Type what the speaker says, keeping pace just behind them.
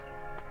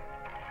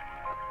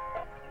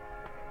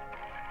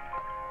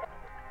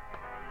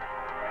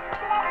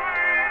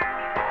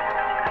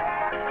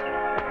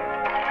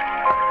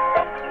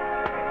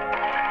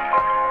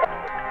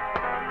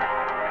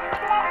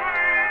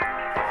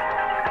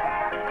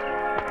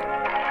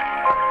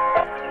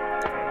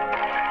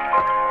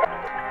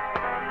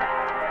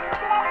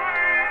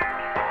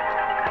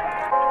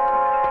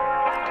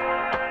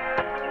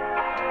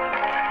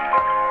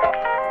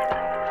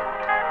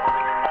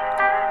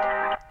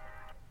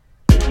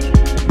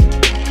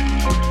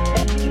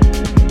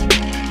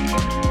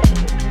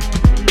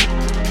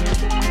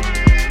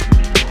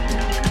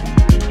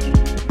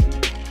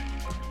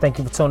Thank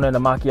you for tuning in to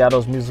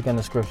Macchiato's Music and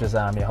the Scriptures.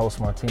 I'm your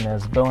host,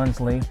 Martinez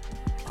Billingsley.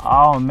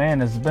 Oh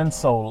man, it's been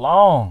so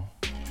long.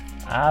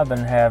 I've been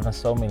having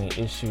so many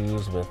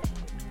issues with,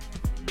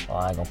 well,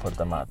 I ain't gonna put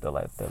them out there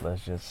like that.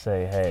 Let's just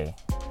say, hey,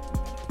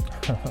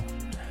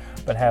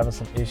 been having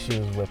some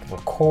issues with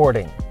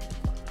recording.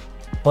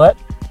 But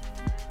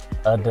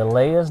a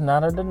delay is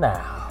not a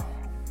denial.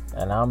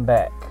 And I'm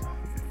back.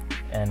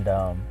 And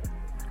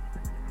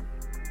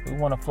we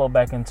want to flow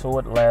back into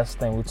it. Last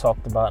thing we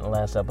talked about in the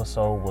last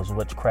episode was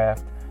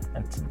witchcraft.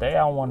 And today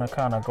I want to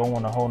kind of go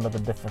on a whole nother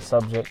different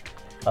subject.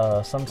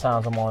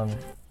 Sometimes I'm on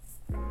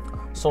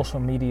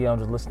social media, I'm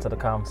just listening to the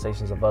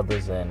conversations of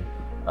others, and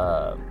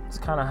it's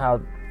kind of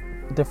how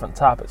different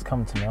topics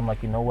come to me. I'm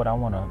like, you know what, I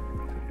want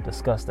to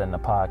discuss that in the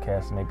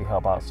podcast and maybe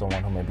help out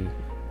someone who may be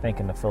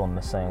thinking and feeling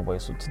the same way.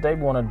 So today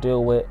we want to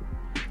deal with,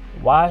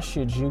 why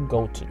should you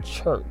go to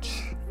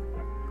church?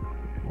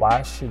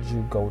 Why should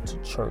you go to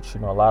church? You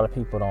know, a lot of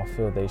people don't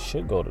feel they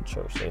should go to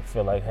church. They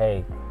feel like,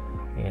 hey,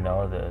 you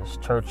know, there's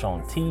church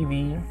on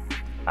TV.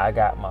 I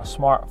got my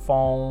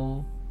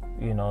smartphone.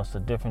 You know, it's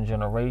a different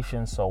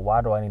generation. So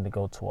why do I need to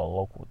go to a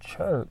local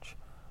church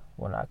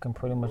when I can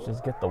pretty much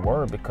just get the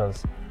word?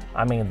 Because,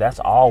 I mean, that's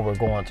all we're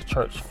going to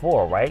church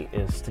for, right?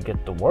 Is to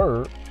get the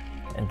word.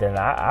 And then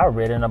I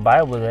read in the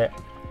Bible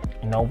that,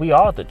 you know, we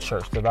are the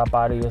church, that our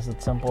body is the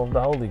temple of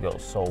the Holy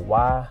Ghost. So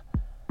why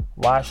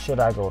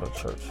should I go to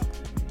church?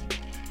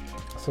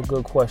 It's a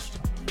good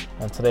question.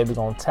 And today we're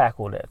going to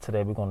tackle that.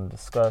 Today we're going to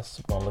discuss,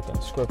 we're going to look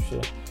in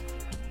scripture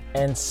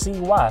and see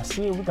why.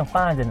 See if we can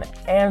find an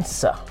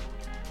answer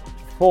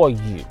for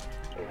you.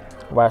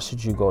 Why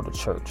should you go to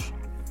church?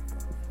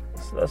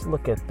 So let's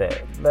look at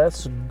that.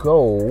 Let's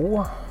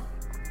go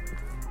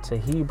to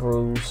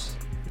Hebrews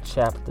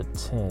chapter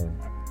 10.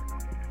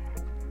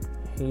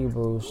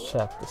 Hebrews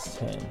chapter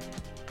 10.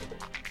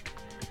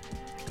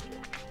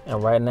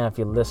 And right now, if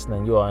you're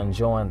listening, you are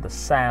enjoying the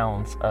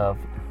sounds of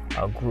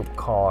a group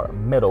called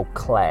Middle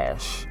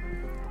Clash,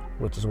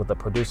 which is with a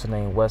producer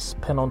named Wes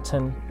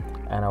Pendleton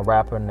and a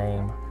rapper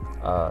named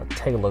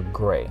Taylor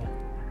Gray.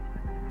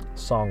 The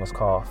song is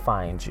called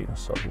Find You.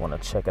 So if you want to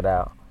check it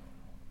out,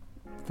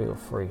 feel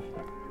free.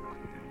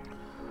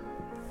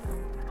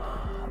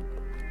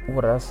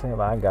 What did I say?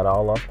 I got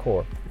all off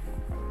course.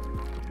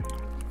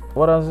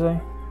 What did I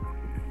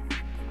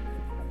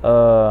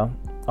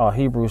say?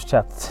 Hebrews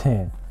chapter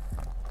 10.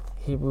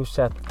 Hebrews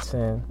chapter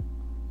 10.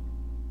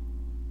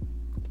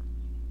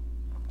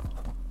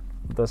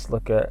 Let's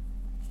look at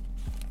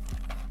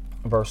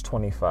verse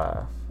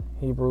 25.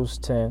 Hebrews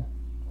 10,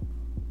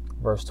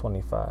 verse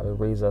 25. It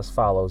reads as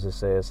follows. It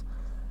says,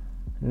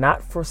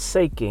 not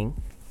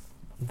forsaking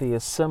the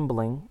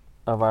assembling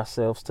of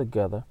ourselves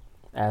together,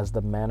 as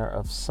the manner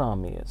of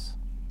some is,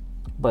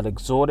 but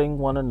exhorting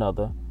one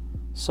another,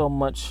 so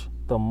much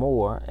the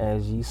more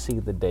as ye see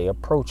the day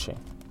approaching.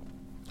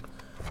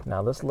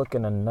 Now let's look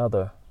in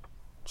another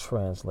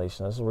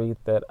translation. Let's read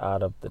that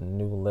out of the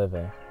New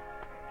Living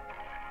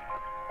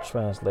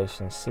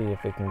Translation. See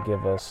if it can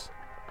give us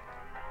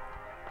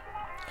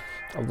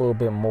a little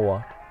bit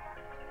more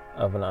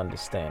of an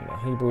understanding.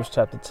 Hebrews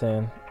chapter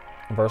 10,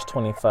 verse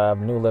 25,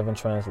 New Living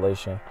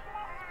Translation.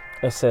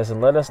 It says,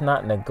 let us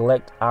not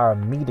neglect our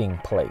meeting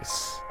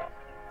place.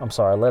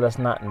 Let us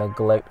not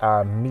neglect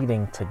our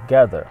meeting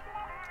together,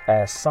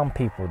 as some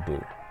people do,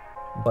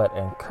 but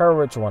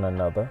encourage one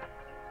another,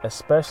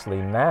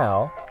 especially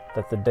now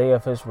that the day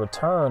of his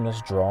return is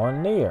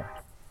drawing near.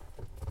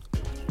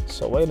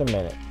 So wait a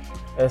minute.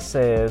 It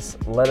says,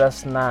 let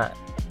us not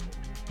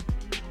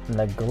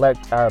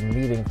neglect our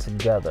meeting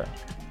together.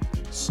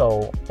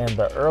 So in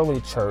the early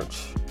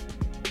church,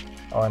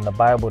 or in the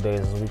Bible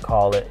days as we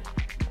call it,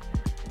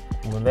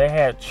 when they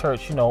had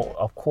church, you know,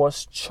 of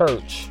course,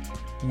 church,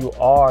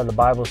 the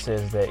Bible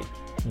says that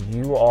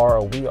you are,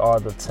 or we are,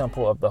 the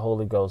temple of the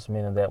Holy Ghost,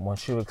 meaning that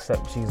once you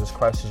accept Jesus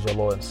Christ as your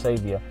Lord and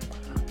Savior,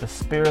 the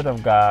Spirit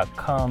of God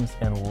comes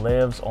and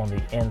lives on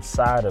the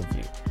inside of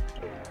you.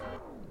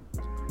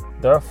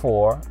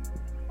 Therefore,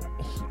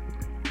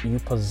 you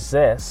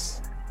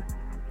possess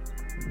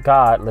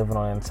God living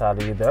on the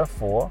inside of you.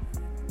 Therefore,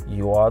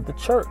 you are the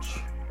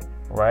church,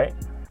 right?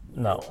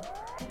 No,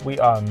 we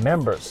are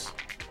members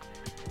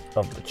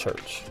of the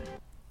church.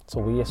 So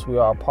we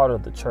are a part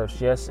of the church.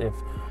 Yes, if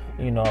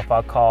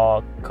I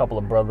call a couple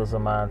of brothers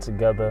of mine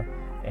together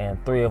and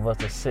three of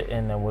us are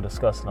sitting and we're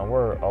discussing a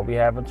word, are we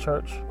having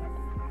church?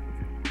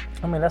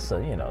 I mean, that's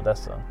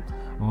a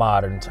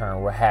modern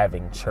term. We're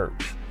having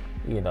church.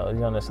 You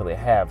don't necessarily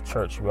have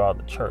church. We are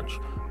the church.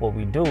 What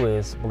we do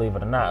is, believe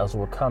it or not, is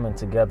we're coming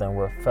together and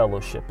we're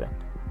fellowshipping.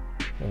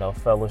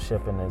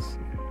 Fellowshipping is,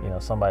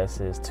 somebody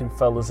says two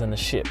fellas in a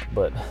ship,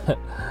 but,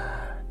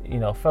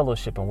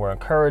 fellowshipping, we're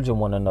encouraging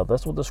one another.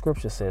 That's what the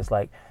scripture says.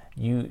 Like,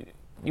 you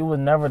were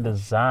never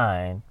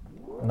designed,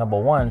 number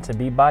one, to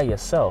be by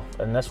yourself.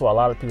 And that's where a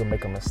lot of people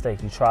make a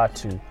mistake. You try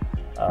to,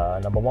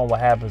 number one, what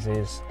happens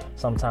is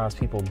sometimes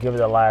people give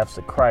their lives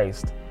to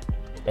Christ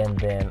and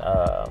then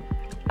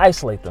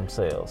isolate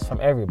themselves from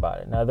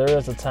everybody. Now, there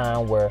is a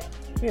time where,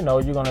 you're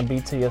going to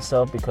be to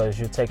yourself because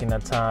you're taking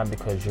that time,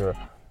 because you're,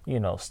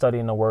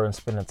 studying the word and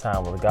spending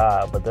time with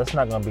God, but that's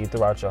not going to be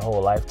throughout your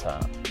whole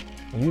lifetime.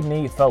 You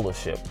need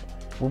fellowship.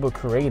 We were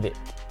created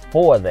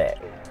for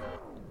that.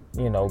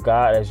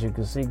 God, as you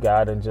can see,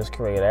 God didn't just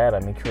create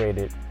Adam. He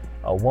created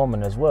a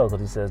woman as well,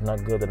 because he says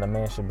not good that a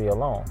man should be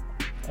alone.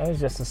 And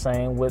it's just the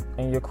same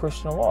in your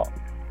Christian walk.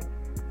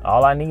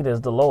 All I need is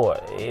the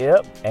Lord.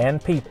 Yep,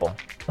 and people.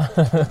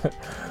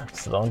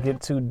 So don't get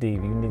too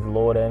deep. You need the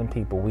Lord and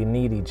people. We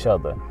need each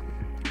other,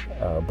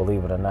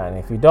 believe it or not. And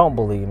if you don't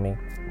believe me,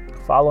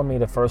 follow me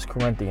to 1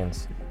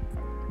 Corinthians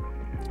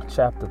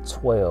chapter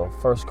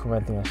 12. 1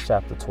 Corinthians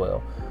chapter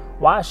 12.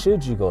 Why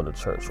should you go to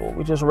church? Well,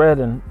 we just read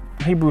in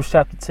Hebrews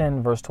chapter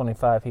 10, verse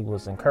 25, he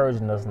was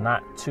encouraging us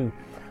not to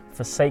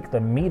forsake the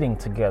meeting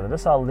together.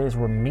 That's all it is.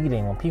 We're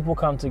meeting. When people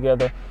come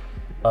together,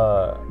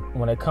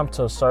 when they come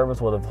to a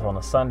service, whether it's on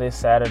a Sunday,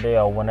 Saturday,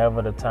 or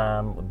whenever the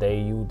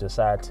day you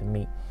decide to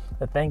meet,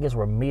 the thing is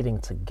we're meeting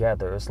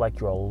together. It's like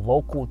you're a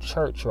local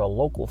church, you're a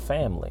local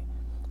family,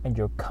 and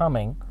you're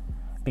coming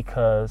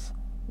because,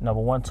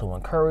 number one, to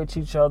encourage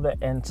each other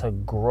and to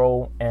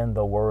grow in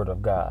the Word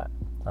of God.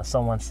 Now,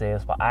 someone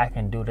says, well, I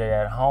can do that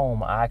at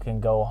home. I can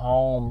go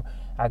home.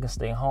 I can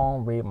stay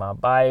home, read my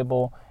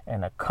Bible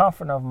in the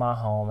comfort of my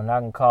home, and I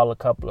can call a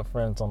couple of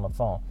friends on the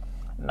phone.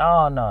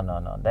 No.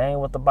 That ain't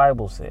what the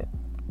Bible said.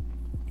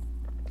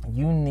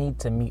 You need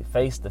to meet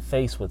face to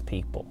face with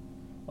people.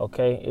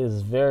 Okay? It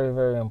is very,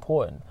 very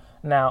important.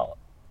 Now,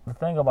 the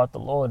thing about the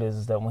Lord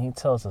is that when he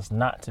tells us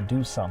not to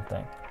do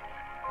something,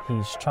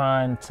 he's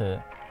trying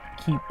to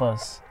keep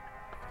us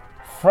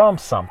from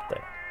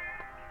something.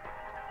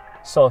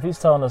 So if he's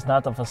telling us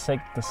not to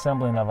forsake the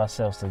assembling of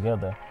ourselves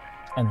together,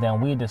 and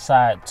then we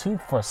decide to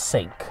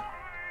forsake,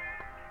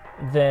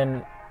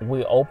 then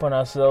we open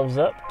ourselves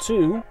up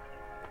to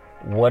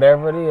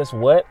whatever it is.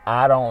 What?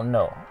 I don't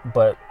know.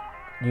 But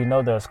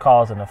there's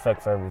cause and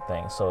effect for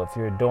everything. So if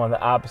you're doing the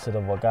opposite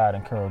of what God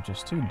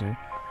encourages to do,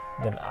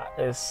 then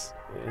it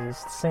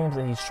seems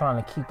that he's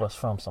trying to keep us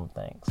from some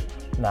things.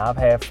 Now, I've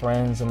had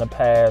friends in the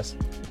past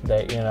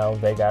that,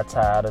 they got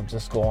tired of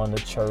just going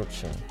to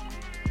church and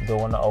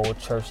doing the old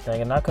church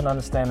thing. And I can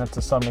understand it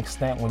to some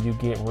extent when you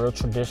get real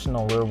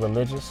traditional, real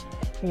religious.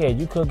 Yeah,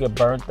 you could get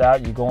burnt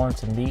out. You go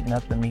into meeting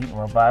after meeting,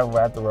 revival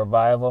after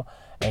revival,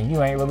 and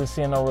you ain't really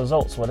seeing no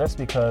results. Well, that's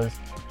because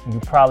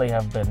you probably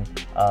have been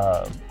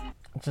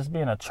just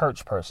being a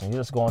church person.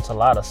 You're just going to a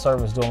lot of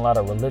service, doing a lot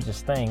of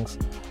religious things,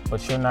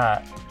 but you're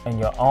not in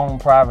your own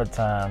private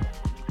time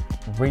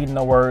reading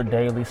the word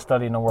daily,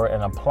 studying the word,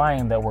 and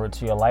applying that word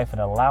to your life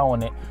and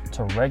allowing it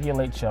to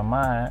regulate your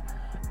mind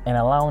and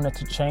allowing it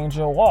to change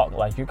your walk.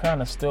 Like you're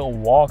kind of still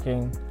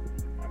walking,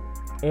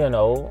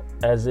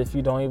 as if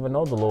you don't even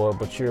know the Lord,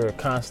 but you're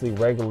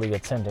constantly regularly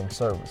attending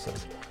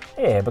services.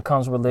 Yeah, it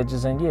becomes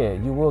religious, and yeah,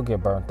 you will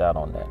get burnt out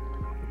on that.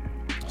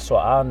 So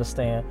I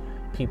understand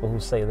people who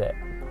say that,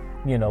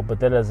 but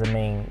that doesn't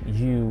mean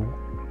you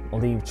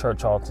leave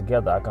church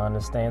altogether. I can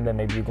understand that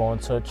maybe you're going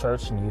to a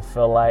church and you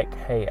feel like,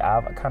 hey,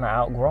 I've kind of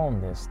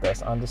outgrown this.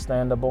 That's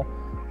understandable.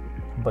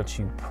 But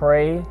you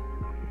pray,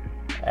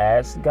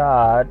 ask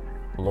God,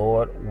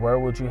 Lord, where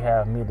would you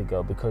have me to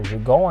go? Because you're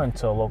going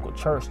to a local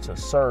church to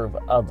serve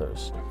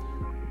others.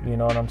 You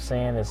know what I'm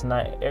saying? It's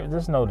not,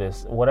 just know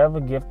this, whatever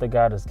gift that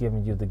God has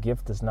given you, the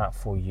gift is not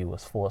for you,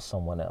 it's for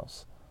someone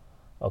else.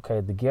 Okay,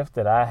 the gift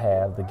that I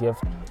have, the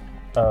gift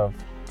of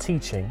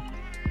teaching,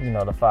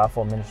 the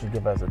fivefold ministry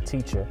gift as a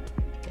teacher,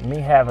 me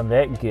having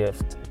that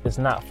gift is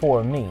not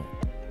for me,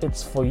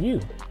 it's for you.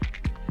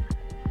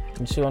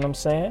 You see what I'm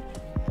saying?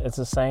 It's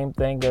the same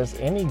thing as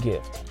any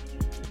gift.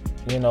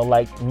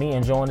 Like me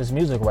enjoying this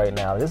music right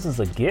now. This is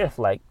a gift.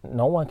 Like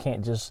no one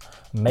can't just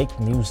make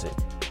music.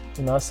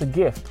 It's a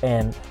gift.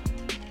 And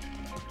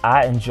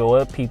I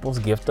enjoy people's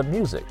gift of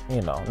music.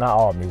 Not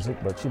all music,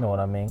 but you know what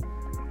I mean.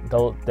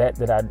 Though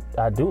that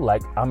I do,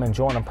 like I'm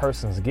enjoying a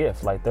person's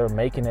gift. Like they're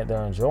making it,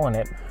 they're enjoying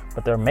it,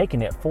 but they're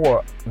making it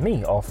for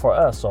me or for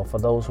us or for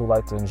those who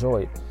like to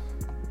enjoy it.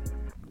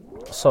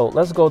 So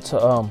let's go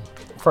to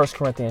 1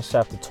 Corinthians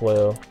chapter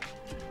 12.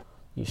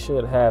 You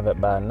should have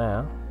it by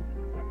now.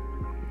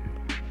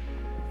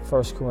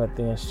 1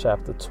 Corinthians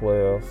chapter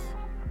 12.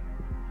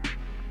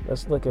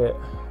 Let's look at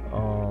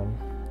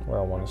where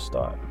I want to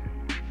start.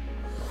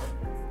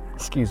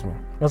 Excuse me.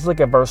 Let's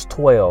look at verse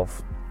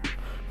 12.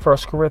 1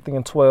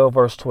 Corinthians 12,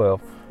 verse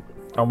 12.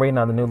 I'm reading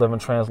out the New Living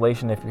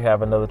Translation. If you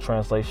have another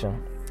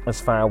translation, it's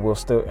fine. We'll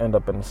still end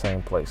up in the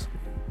same place.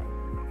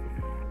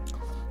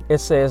 It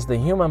says, the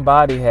human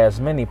body has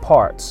many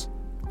parts,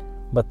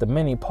 but the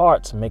many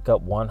parts make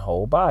up one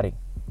whole body.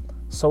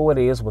 So it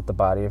is with the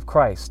body of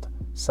Christ.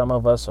 Some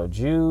of us are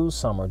Jews,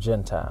 some are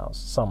Gentiles,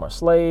 some are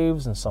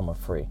slaves, and some are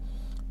free.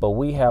 But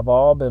we have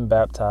all been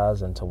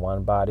baptized into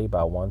one body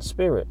by one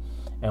Spirit,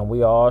 and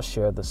we all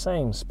share the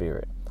same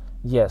Spirit.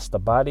 Yes, the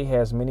body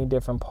has many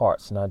different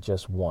parts, not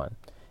just one.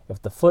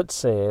 If the foot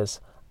says,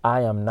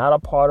 I am not a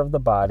part of the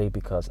body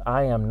because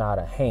I am not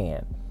a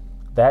hand,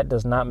 that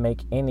does not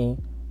make it any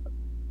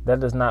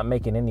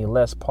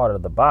less part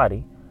of the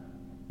body.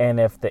 And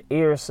if the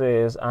ear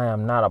says, I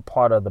am not a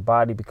part of the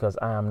body because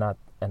I am not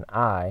an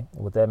eye,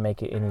 would that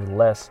make it any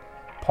less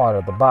part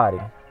of the body?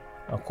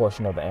 Of course,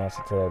 you know the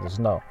answer to that is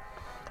no.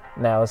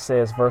 Now it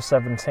says, verse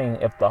 17,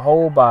 if the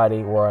whole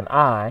body were an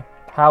eye,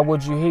 how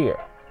would you hear?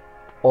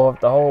 Or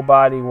if the whole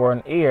body were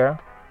an ear,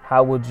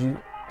 how would you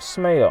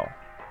smell?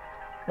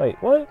 Wait,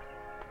 what?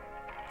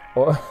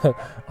 Or,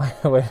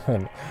 wait a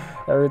minute.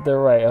 Everything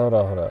right. Hold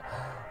on.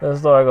 Let's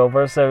start. Go.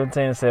 Verse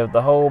 17 says, if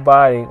the whole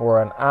body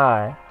were an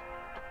eye,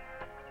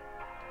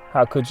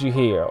 how could you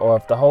hear? Or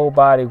if the whole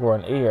body were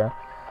an ear,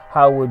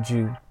 how would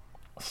you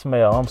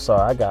smell? I'm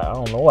sorry. I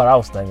don't know what I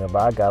was thinking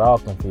about. I got all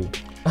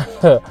confused.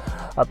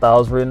 I thought I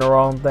was reading the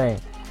wrong thing.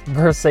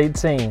 Verse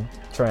 18,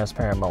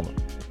 transparent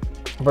moment.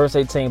 Verse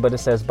 18, but it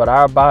says, but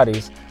our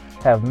bodies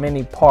have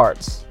many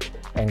parts,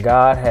 and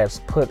God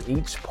has put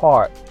each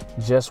part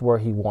just where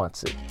he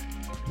wants it.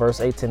 Verse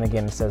 18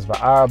 again, it says,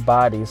 but our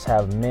bodies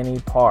have many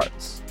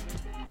parts,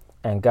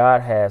 and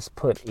God has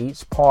put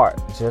each part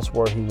just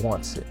where he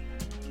wants it.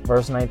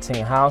 Verse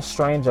 19, how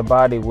strange a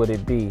body would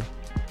it be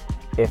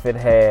if it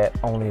had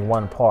only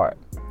one part?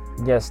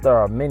 Yes, there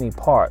are many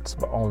parts,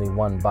 but only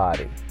one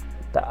body.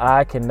 The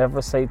eye can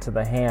never say to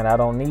the hand, I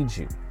don't need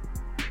you.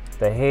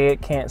 The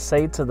head can't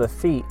say to the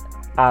feet,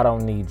 I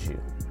don't need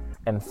you.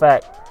 In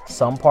fact,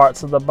 some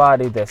parts of the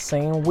body that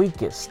seem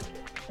weakest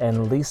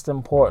and least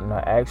important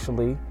are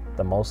actually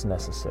the most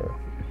necessary.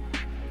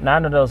 Now, I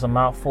know that was a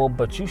mouthful,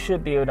 but you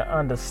should be able to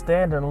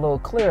understand it a little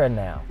clearer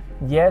now.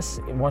 Yes,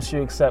 once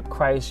you accept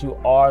Christ, you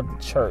are the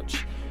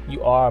church.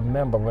 You are a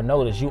member. But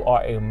notice, you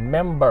are a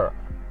member.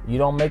 You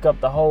don't make up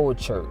the whole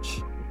church,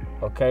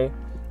 okay?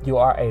 You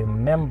are a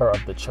member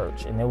of the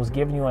church. And it was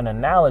giving you an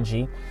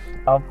analogy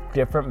of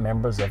different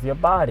members of your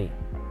body,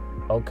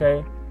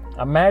 okay?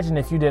 Imagine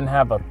if you didn't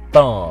have a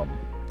thumb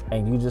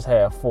and you just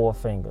had 4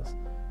 fingers.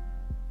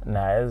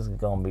 Now, it's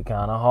going to be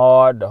kind of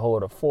hard to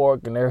hold a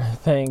fork and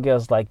everything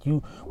else.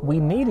 We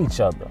need each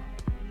other.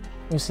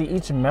 You see,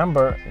 each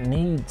member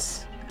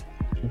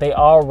they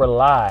all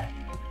rely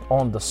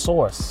on the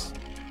source,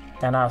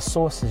 and our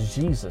source is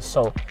Jesus.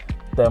 So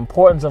the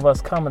importance of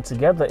us coming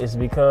together is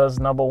because,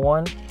 number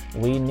one,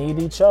 we need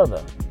each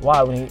other.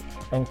 Why? We need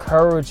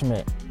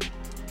encouragement.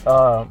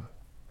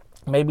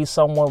 Maybe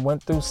someone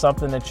went through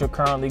something that you're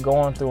currently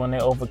going through and they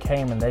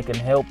overcame, and they can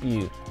help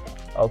you.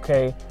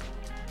 Okay?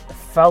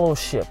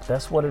 Fellowship,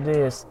 that's what it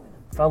is.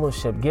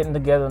 Fellowship, getting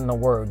together in the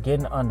word,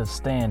 getting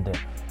understanding.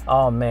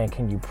 Oh man,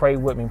 can you pray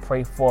with me,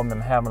 pray for me?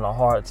 I'm having a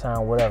hard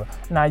time, whatever.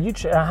 Now,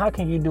 how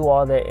can you do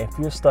all that if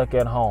you're stuck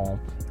at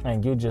home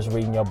and you're just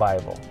reading your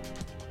Bible?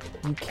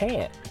 You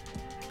can't.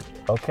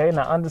 Okay,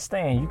 now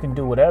understand, you can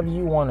do whatever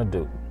you want to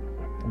do.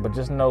 But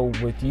just know,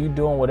 with you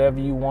doing whatever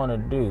you want to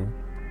do,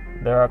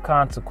 there are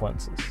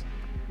consequences.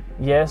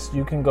 Yes,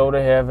 you can go to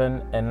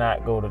heaven and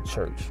not go to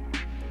church.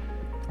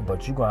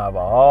 But you're going to have a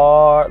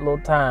hard little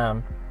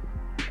time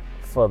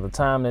for the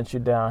time that you're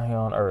down here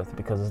on earth,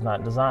 because it's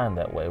not designed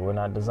that way. We're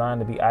not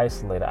designed to be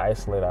isolate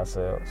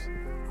ourselves.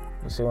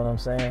 You see what I'm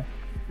saying?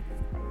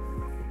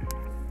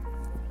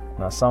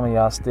 Now, some of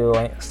y'all still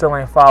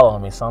ain't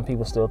following me. Some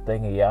people still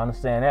thinking, yeah, I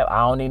understand that. I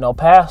don't need no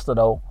pastor,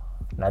 though.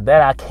 Now,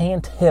 that I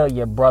can tell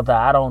you, brother,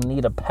 I don't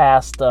need a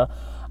pastor.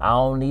 I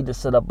don't need to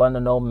sit up under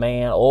no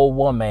man or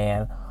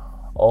woman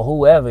or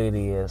whoever it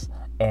is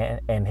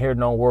and hear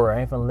no word.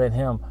 I ain't gonna let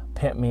him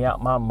pimp me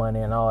out my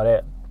money and all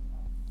that.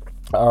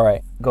 All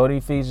right, go to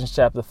Ephesians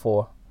chapter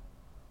 4.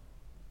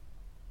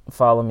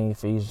 Follow me,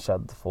 Ephesians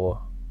chapter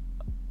 4.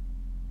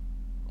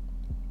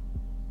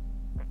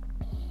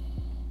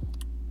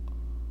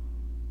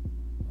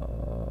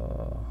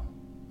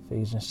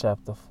 Ephesians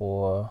chapter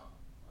 4.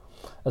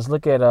 Let's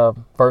look at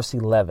verse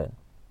 11.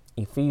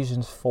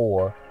 Ephesians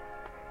 4,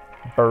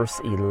 verse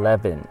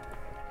 11.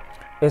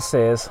 It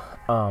says,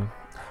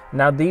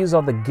 now these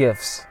are the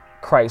gifts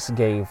Christ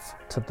gave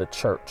to the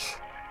church.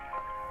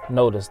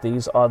 Notice,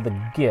 these are the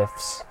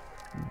gifts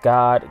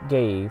God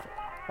gave,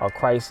 or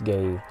Christ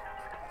gave,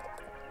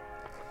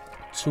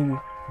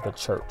 to the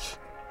church.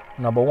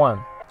 Number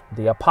 1,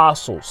 the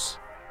apostles.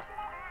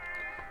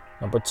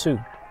 Number 2,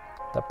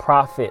 the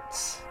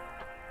prophets.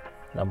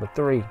 Number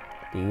 3,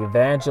 the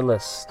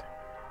evangelists.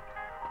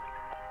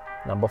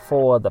 Number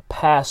 4, the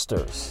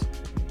pastors.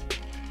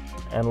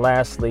 And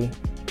lastly,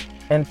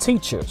 and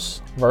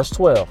teachers. Verse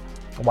 12.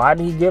 Why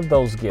did he give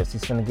those gifts?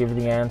 He's going to give you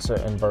the answer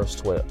in verse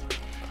 12.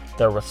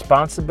 Their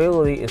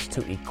responsibility is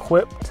to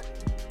equip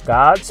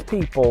God's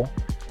people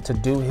to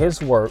do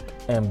his work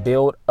and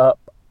build up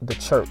the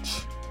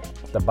church,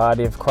 the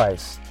body of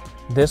Christ.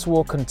 This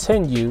will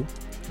continue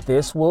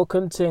until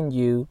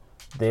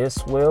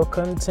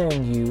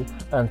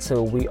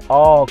we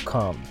all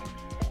come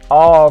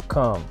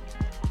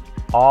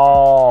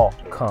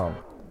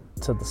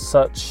to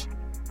such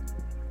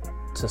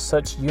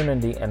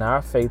unity in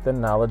our faith and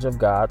knowledge of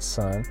God's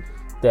Son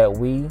that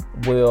we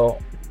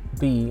will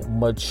be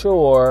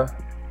mature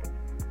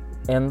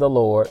in the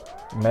Lord,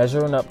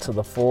 measuring up to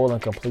the full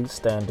and complete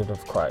standard of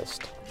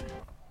Christ.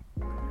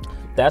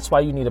 That's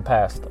why you need a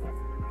pastor.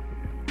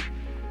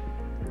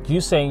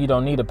 You saying you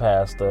don't need a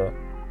pastor,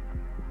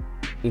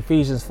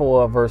 Ephesians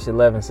 4 verse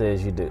 11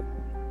 says you do.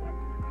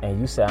 And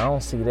you say, I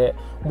don't see that.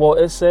 Well,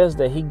 it says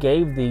that he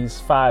gave these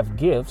 5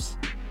 gifts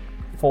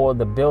for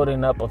the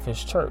building up of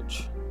his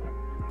church,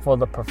 for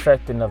the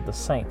perfecting of the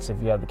saints,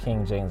 if you have the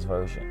King James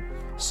Version.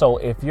 So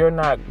if you're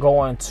not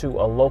going to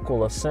a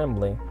local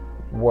assembly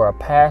where a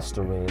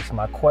pastor is,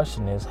 my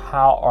question is,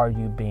 how are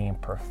you being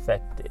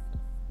perfected?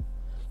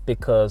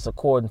 Because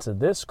according to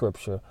this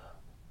scripture,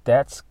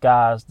 that's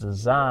God's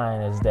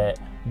design, is that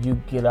you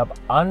get up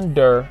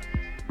under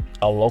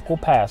a local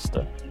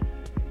pastor.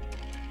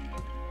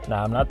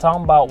 Now, I'm not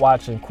talking about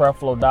watching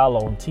Creflo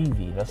Dollar on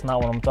TV. That's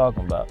not what I'm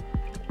talking about.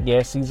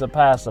 Yes, he's a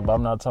pastor, but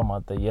I'm not talking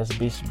about that. Yes,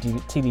 Bishop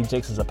T.D.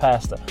 Jakes is a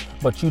pastor,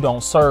 but you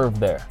don't serve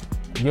there.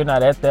 You're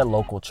not at that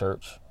local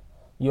church.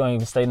 You don't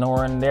even stay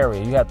nowhere in the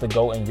area. You have to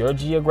go in your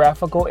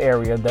geographical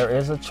area. There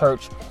is a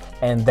church,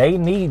 and they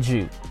need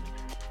you.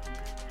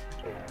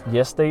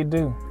 Yes, they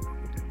do.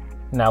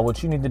 Now,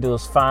 what you need to do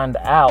is find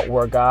out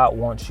where God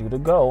wants you to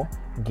go.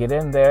 Get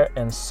in there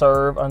and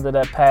serve under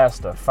that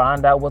pastor.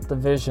 Find out what the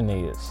vision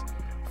is.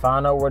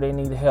 Find out where they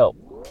need help,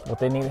 what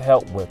they need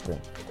help with.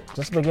 And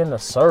just begin to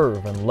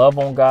serve and love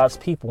on God's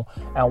people,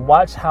 and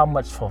watch how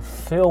much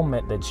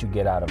fulfillment that you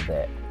get out of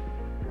that.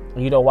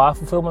 You know why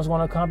fulfillment is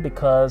going to come?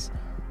 Because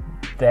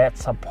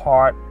that's a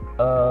part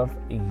of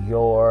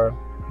your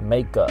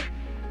makeup.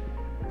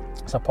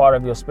 It's a part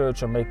of your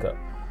spiritual makeup.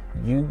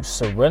 You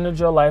surrendered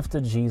your life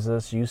to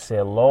Jesus. You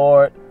said,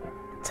 Lord,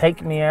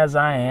 take me as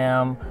I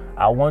am.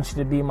 I want you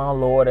to be my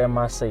Lord and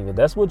my Savior.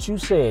 That's what you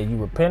said. You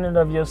repented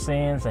of your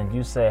sins and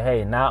you said,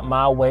 hey, not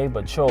my way,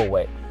 but your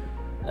way.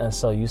 And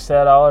so you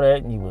said all that,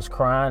 and you was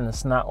crying and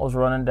snot was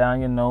running down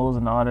your nose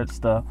and all that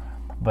stuff.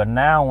 But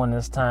now when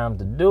it's time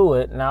to do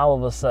it, now all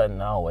of a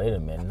sudden, oh, wait a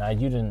minute. Now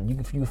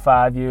you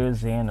 5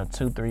 years in or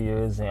 2-3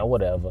 years in or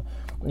whatever,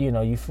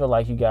 you feel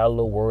like you got a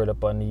little word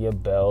up under your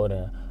belt,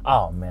 and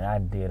oh man, I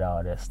did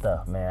all that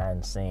stuff, man. I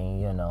hadn't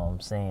seen, I'm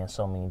seeing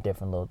so many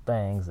different little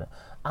things, and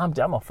I'm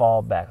gonna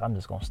fall back. I'm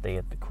just gonna stay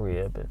at the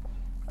crib.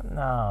 And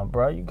nah,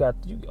 bro, you got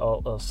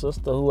a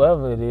sister,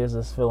 whoever it is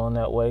that's feeling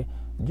that way.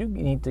 You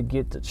need to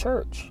get to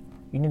church.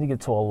 You need to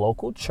get to a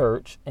local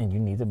church, and you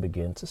need to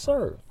begin to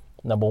serve.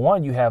 Number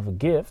one, you have a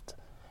gift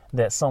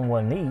that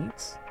someone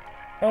needs,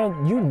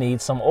 and you need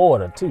some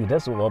order too.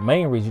 That's the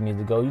main reason you need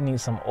to go. You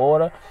need some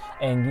order,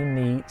 and you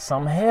need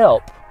some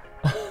help.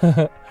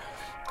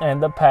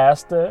 And the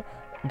pastor,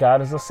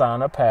 God has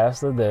assigned a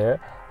pastor there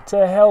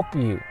to help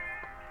you.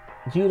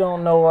 You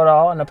don't know it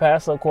all, and the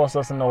pastor, of course,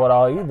 doesn't know it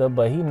all either,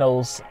 but he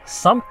knows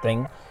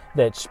something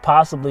that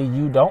possibly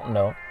you don't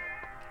know.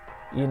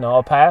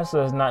 A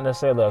pastor is not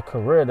necessarily a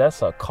career,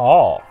 that's a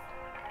call.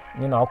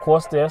 Of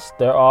course,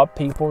 there are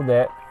people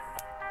that,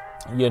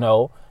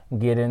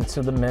 get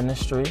into the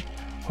ministry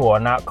who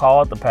are not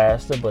called the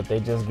pastor, but they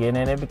just get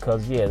in it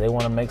because, they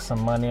want to make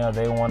some money or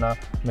they want to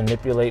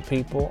manipulate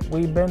people.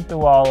 We've been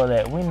through all of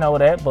that. We know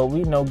that, but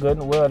we know good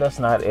and well that's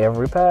not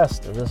every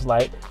pastor. Just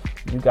like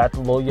you got the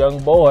little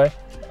young boy,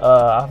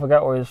 I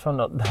forgot where he's from,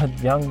 the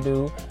young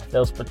dude that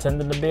was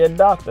pretending to be a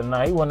doctor.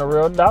 Now, he wasn't a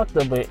real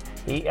doctor, but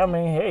he's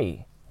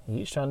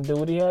trying to do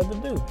what he had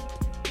to do.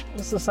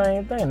 It's the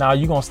same thing. Now,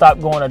 you going to stop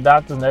going to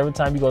doctors, and every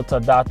time you go to a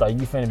doctor, are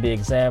you finna be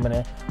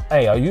examining,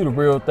 hey, are you the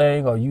real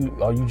thing, or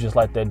you just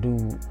like that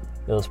dude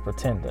that was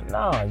pretending?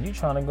 Nah, you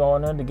trying to go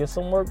in there to get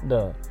some work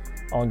done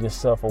on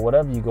yourself or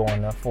whatever you go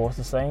in there for. It's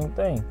the same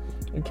thing.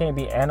 You can't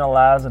be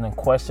analyzing and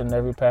questioning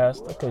every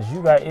pastor, because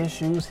you got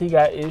issues, he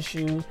got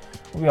issues.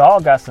 We all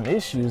got some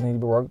issues need to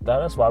be worked out.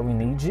 That's why we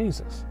need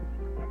Jesus.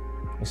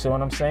 You see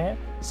what I'm saying?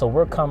 So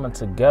we're coming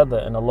together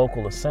in a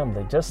local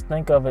assembly. Just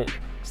think of it.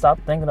 Stop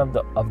thinking of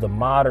the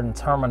modern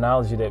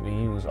terminology that we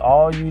use.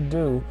 All you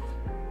do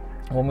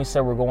when we say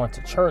we're going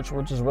to church,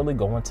 we're just really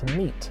going to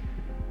meet.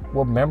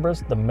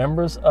 The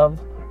members of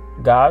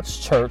God's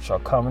church are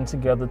coming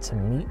together to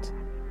meet,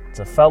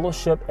 to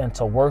fellowship, and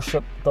to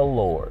worship the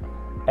Lord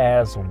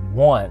as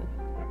one.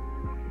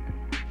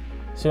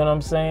 See what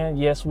I'm saying?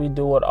 Yes, we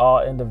do it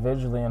all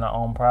individually in our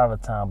own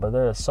private time, but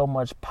there is so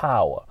much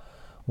power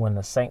when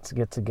the saints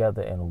get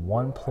together in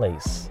one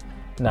place.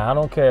 Now, I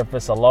don't care if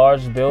it's a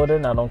large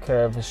building. I don't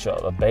care if it's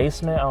a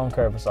basement. I don't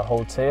care if it's a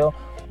hotel.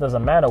 It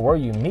doesn't matter where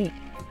you meet.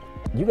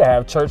 You can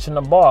have church in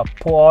the bar.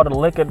 Pour all the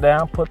liquor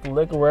down. Put the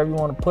liquor wherever you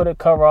want to put it.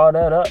 Cover all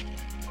that up.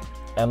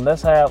 And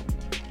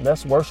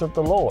let's worship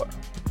the Lord.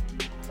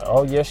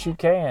 Oh, yes, you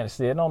can.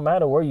 See, it don't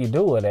matter where you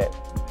do it at.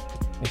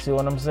 You see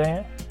what I'm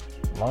saying?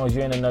 As long as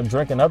you ain't enough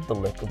drinking up the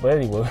liquor. But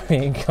anyway, we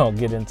ain't going to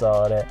get into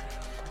all that.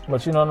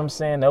 But you know what I'm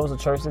saying? There was a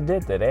church that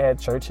did that. They had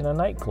church in a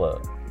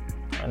nightclub.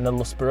 And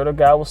the Spirit of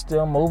God was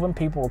still moving.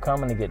 People were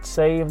coming to get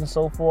saved and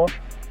so forth.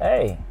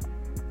 Hey,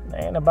 it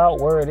ain't about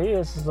where it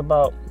is. It's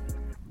about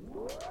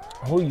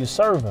who you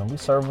serving. We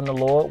serving the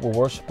Lord. We're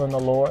worshiping the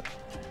Lord.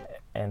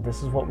 And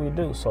this is what we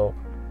do. So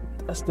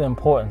that's the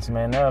importance,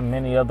 man. There are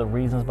many other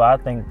reasons, but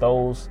I think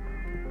those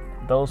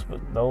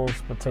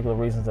particular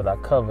reasons that I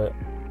covered,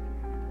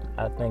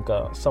 I think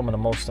are some of the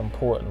most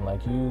important.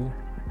 Like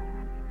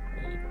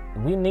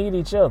we need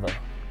each other.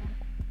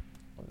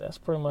 That's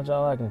pretty much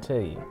all I can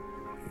tell you.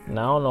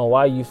 Now, I don't know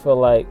why you feel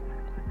like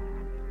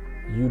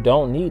you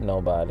don't need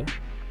nobody.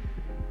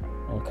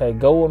 Okay,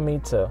 go with me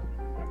to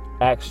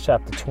Acts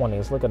chapter 20.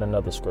 Let's look at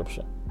another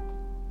scripture.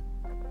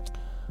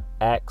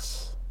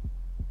 Acts,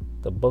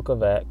 the book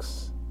of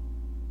Acts,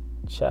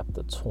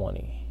 chapter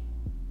 20.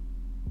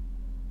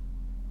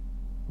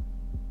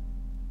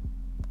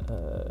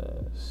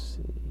 Let's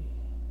see.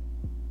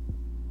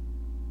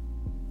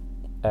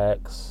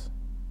 Acts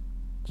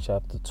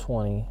chapter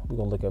 20. We're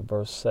going to look at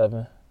verse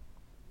 7.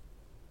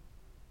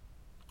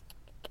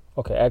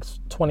 Okay, Acts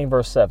 20,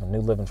 verse 7,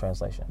 New Living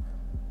Translation.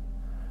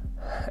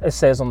 It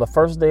says, on the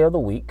first day of the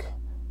week,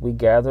 we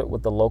gathered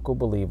with the local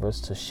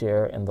believers to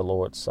share in the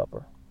Lord's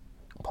Supper.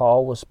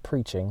 Paul was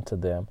preaching to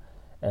them,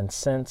 and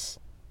since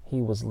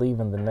he was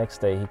leaving the next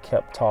day, he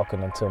kept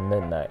talking until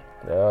midnight.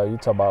 You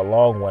talk about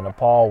long-winded.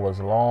 Paul was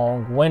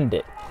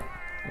long-winded.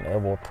 They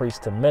will preach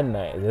to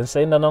midnight. It didn't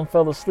say none of them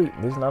fell asleep,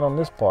 at least not on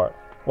this part.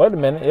 Wait a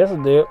minute. Yes,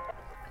 it did.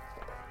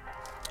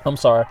 I'm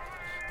sorry.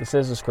 This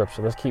is the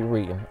scripture. Let's keep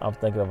reading. I'm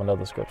thinking of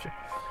another scripture.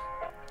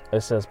 It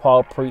says,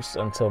 Paul preached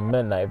until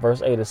midnight.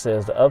 Verse 8, it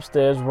says, the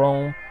upstairs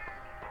room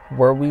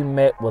where we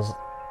met was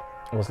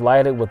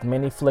lighted with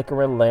many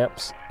flickering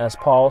lamps. As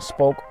Paul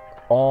spoke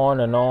on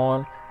and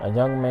on, a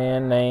young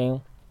man named,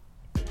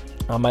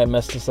 I might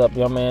mess this up,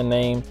 young man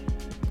named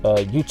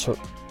Eutychus.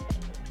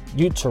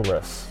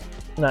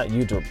 Not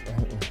Eutychus.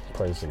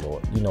 Praise the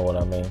Lord. You know what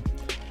I mean.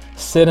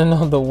 Sitting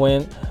on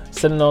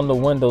the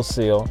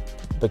windowsill,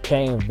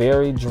 became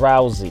very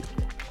drowsy.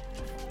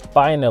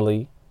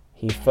 Finally,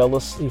 he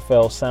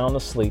fell sound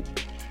asleep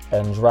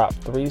and dropped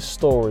 3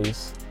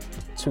 stories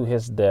to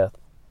his death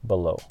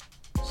below.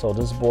 So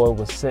this boy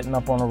was sitting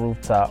up on a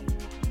rooftop,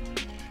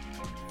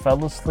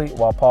 fell asleep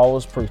while Paul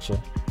was preaching,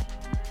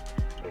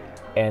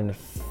 and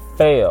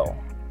fell.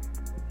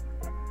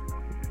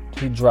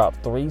 He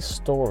dropped 3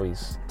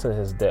 stories to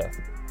his death.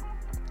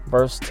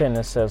 Verse 10,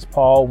 it says,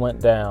 Paul went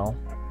down,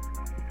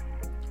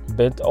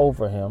 bent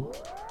over him,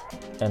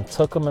 and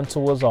took him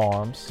into his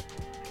arms.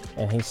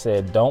 And he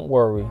said, don't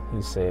worry.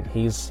 He said,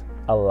 he's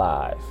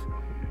alive.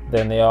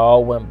 Then they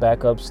all went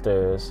back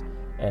upstairs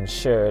and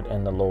shared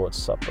in the Lord's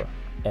Supper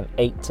and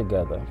ate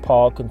together.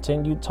 Paul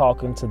continued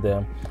talking to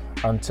them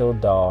until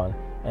dawn,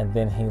 and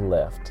then he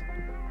left.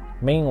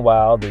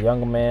 Meanwhile, the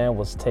young man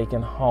was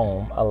taken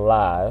home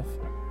alive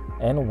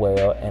and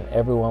well, and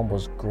everyone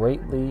was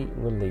greatly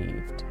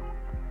relieved.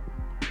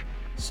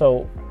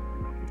 So,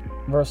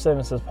 verse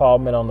 7 says, Paul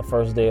met on the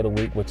first day of the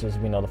week, which is,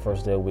 the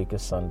first day of the week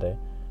is Sunday.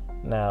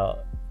 Now,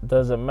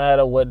 does it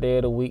matter what day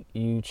of the week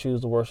you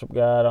choose to worship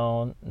God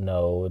on?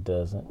 No, it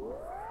doesn't.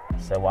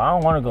 Say, well, I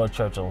don't want to go to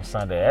church on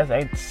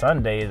Sunday.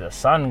 Sunday is a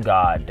sun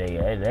god day.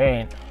 It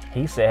ain't.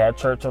 He said have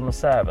church on the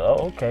Sabbath.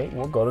 Oh, okay,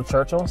 we'll go to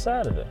church on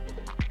Saturday.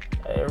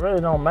 It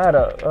really don't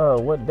matter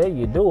what day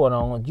you do it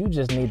on. You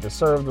just need to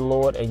serve the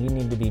Lord, and you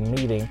need to be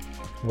meeting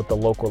with the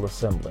local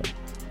assembly.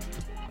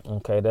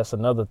 Okay, that's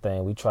another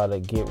thing. We try to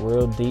get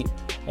real deep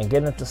and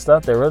get into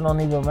stuff that really don't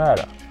even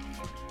matter.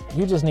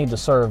 You just need to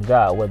serve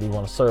God, whether you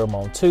want to serve him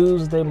on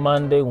Tuesday,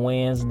 Monday,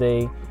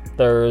 Wednesday,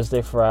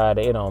 Thursday,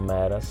 Friday. It don't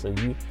matter. So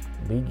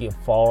we get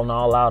falling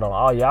all out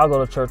on, y'all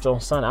go to church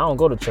on Sunday. I don't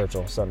go to church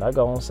on Sunday. I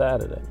go on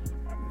Saturday.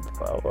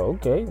 Well,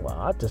 okay, well,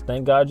 I just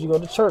thank God you go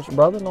to church,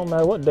 brother, no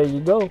matter what day you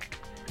go.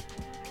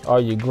 Are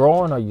you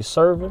growing? Are you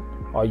serving?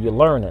 Are you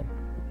learning?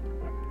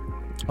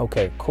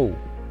 Okay, cool.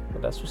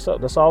 But that's what's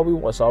up. That's all we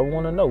want. That's all we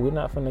want to know. We're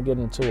not finna get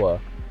into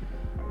a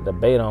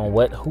debate on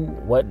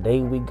what day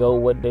we go,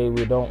 what day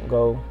we don't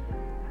go.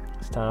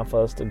 It's time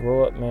for us to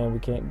grow up, man. We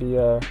can't be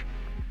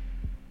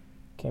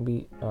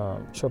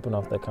tripping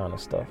off that kind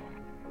of stuff.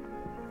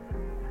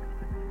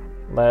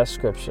 Last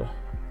scripture.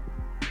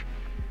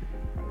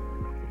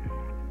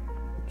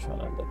 I'm trying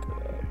to look it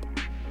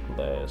up.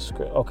 Last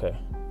scripture. Okay.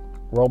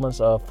 Romans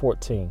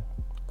 14.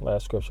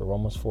 Last scripture,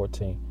 Romans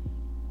 14.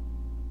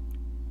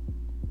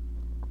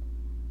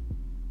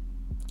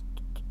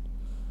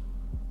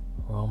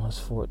 Romans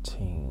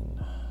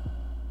 14.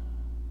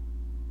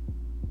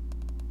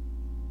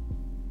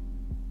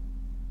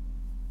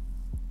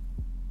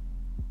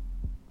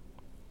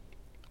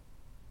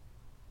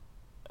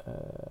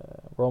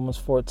 Romans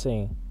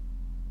 14.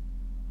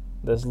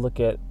 Let's look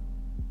at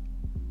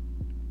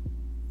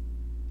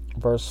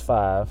verse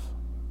 5.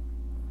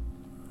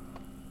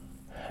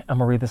 I'm going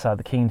to read this out of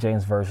the King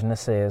James Version. It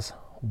says,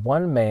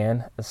 one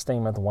man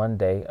esteemeth one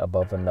day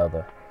above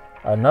another,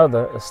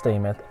 another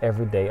esteemeth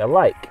every day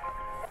alike.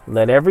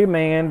 Let every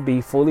man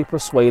be fully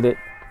persuaded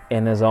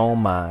in his own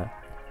mind.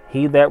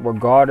 He that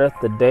regardeth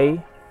the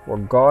day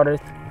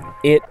regardeth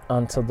it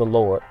unto the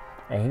Lord,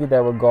 and he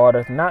that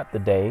regardeth not the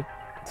day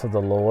to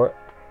the Lord,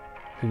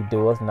 he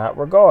doeth not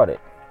regard it.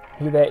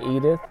 He that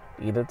eateth,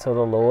 eateth to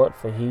the Lord,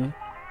 for he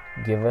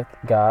giveth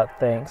God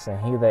thanks, and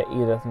he that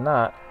eateth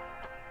not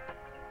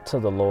to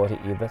the Lord, he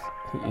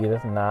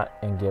eateth not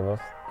and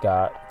giveth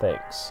God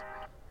thanks.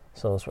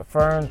 So it's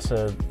referring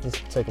to this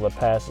particular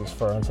passage,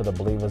 referring to the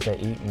believers that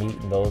eat meat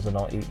and those that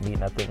don't eat meat.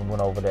 And I think we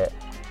went over that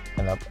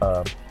in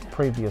a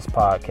previous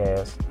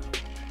podcast.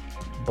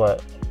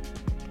 But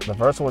the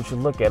verse what you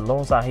look at,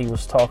 long as he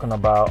was talking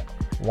about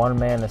one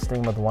man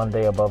esteemeth one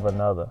day above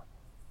another.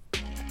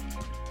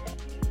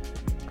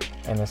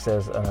 And it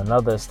says, and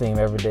another esteem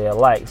every day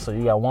alike. So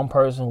you got one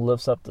person who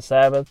lifts up the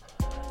Sabbath.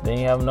 Then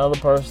you have another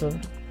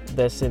person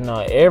that's saying,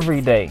 no,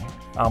 every day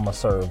I'm going to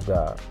serve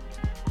God.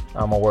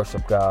 I'm going to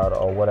worship God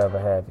or whatever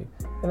have you.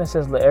 And it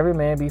says, let every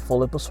man be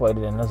fully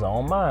persuaded in his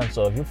own mind.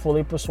 So if you're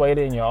fully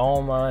persuaded in your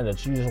own mind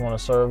that you just want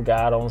to serve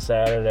God on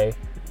Saturday,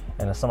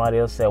 and if somebody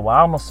else said, well,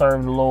 I'm going to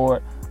serve the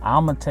Lord,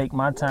 I'm going to take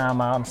my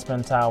time out and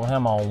spend time with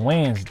him on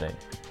Wednesday.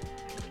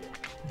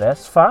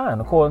 That's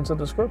fine, according to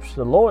the scripture.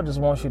 The Lord just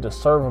wants you to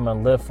serve him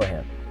and live for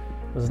him.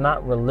 It's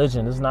not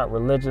religion. It's not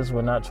religious.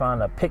 We're not trying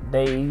to pick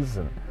days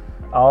and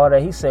all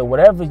that. He said,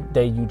 whatever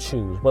day you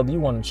choose, whether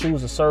you want to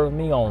choose to serve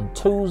me on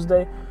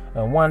Tuesday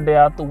and one day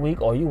out the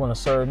week, or you want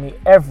to serve me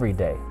every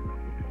day.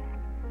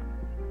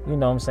 You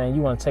know what I'm saying?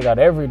 You want to take out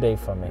every day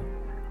from me.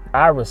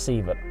 I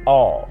receive it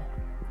all.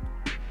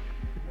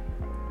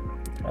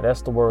 Now,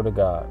 that's the word of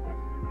God.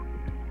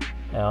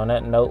 And on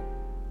that note,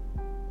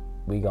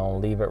 we're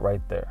going to leave it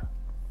right there.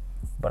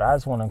 But I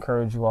just want to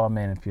encourage you all,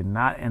 man, if you're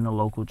not in a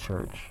local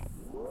church,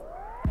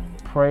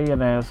 pray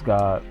and ask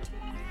God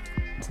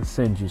to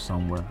send you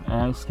somewhere.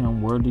 Ask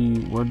him, where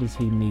does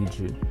he need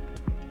you?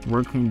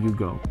 Where can you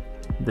go?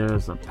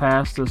 There's a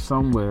pastor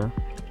somewhere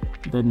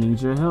that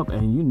needs your help,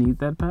 and you need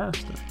that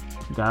pastor.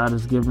 God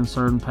has given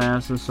certain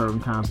pastors certain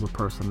kinds of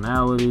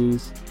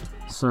personalities,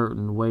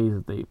 certain ways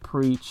that they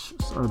preach,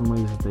 certain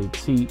ways that they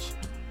teach,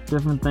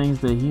 different things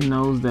that he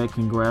knows that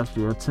can grasp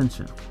your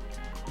attention.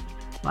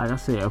 Like I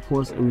said, of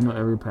course, we know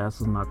every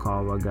pastor's not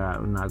called by God.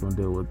 We're not going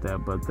to deal with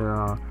that. But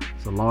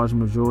it's a large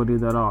majority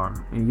that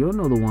are. And you'll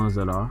know the ones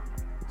that are.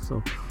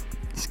 So,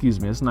 excuse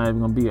me, it's not even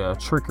going to be a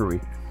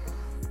trickery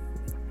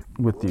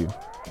with you.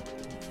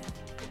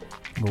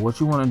 But what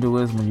you want to do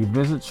is when you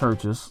visit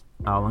churches,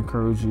 I'll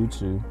encourage you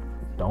to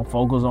don't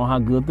focus on how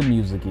good the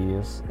music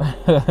is.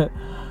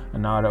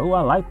 And all that. Oh,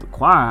 I like the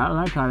choir. I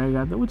like how they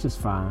got that, which is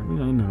fine. Ain't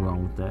nothing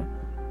wrong with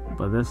that.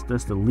 But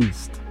that's the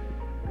least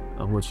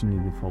of what you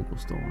need to be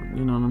focused on.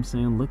 You know what I'm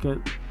saying? Look at,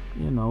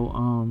 it's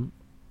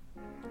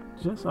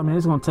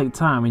going to take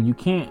time, and you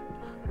can't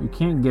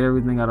get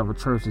everything out of a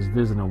church just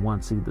visiting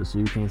once either. So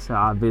you can't say,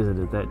 I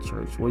visited that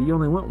church. Well, you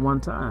only went one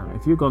time.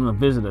 If you're going to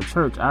visit a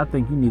church, I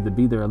think you need to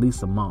be there at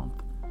least a month.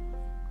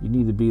 You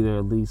need to be there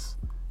at least,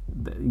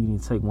 you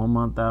need to take 1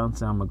 month out and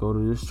say, I'm going to go to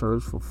this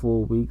church for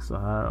 4 weeks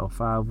or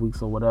 5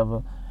 weeks or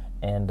whatever,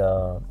 and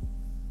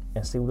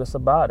see what it's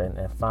about,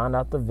 and find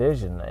out the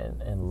vision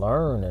and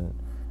learn and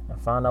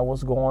find out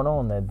what's going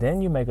on there.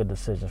 Then you make a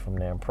decision from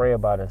there and pray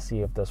about it and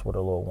see if that's what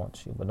the Lord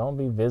wants you. But don't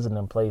be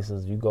visiting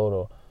places you go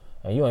to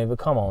and you don't even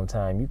come on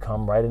time. You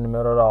come right in the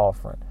middle of the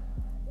offering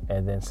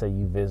and then say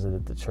you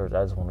visited the church.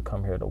 I just want to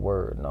come hear the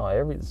word. No,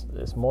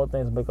 it's more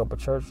things make up a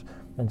church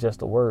than just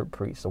the word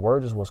preached. The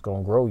word is what's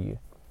going to grow you.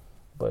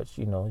 But,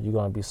 you're going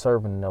to be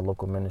serving in that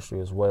local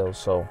ministry as well.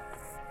 So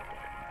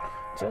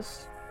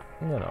just,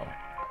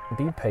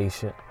 be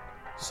patient.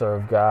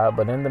 Serve God.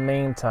 But in the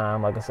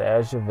meantime, like I said,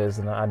 as you're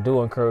visiting, I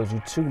do encourage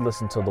you to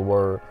listen to the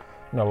word,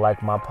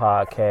 like my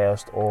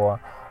podcast or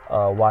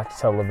watch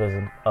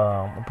television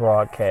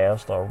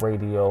broadcast or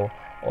radio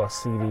or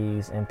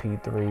CDs,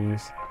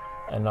 MP3s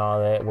and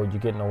all that, where you're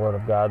getting the word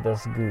of God.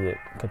 That's good.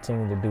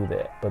 Continue to do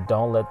that. But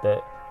don't let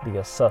that be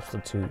a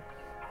substitute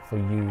for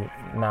you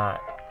not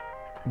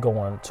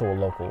going to a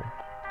local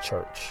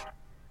church.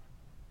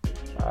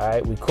 All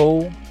right, we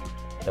cool?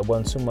 That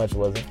wasn't too much,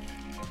 was it?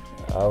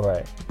 All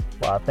right.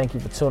 Well, I thank you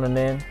for tuning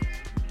in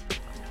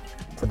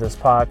to this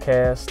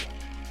podcast.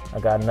 I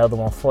got another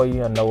one for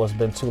you. I know it's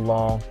been too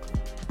long.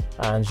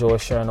 I enjoy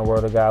sharing the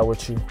word of God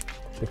with you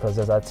because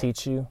as I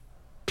teach you,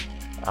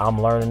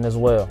 I'm learning as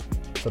well.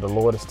 So the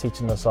Lord is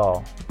teaching us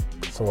all.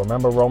 So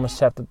remember Romans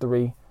chapter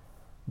 3,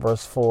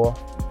 verse 4.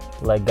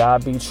 Let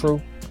God be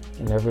true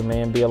and every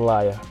man be a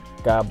liar.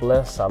 God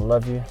bless. I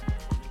love you.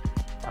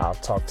 I'll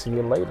talk to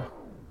you later.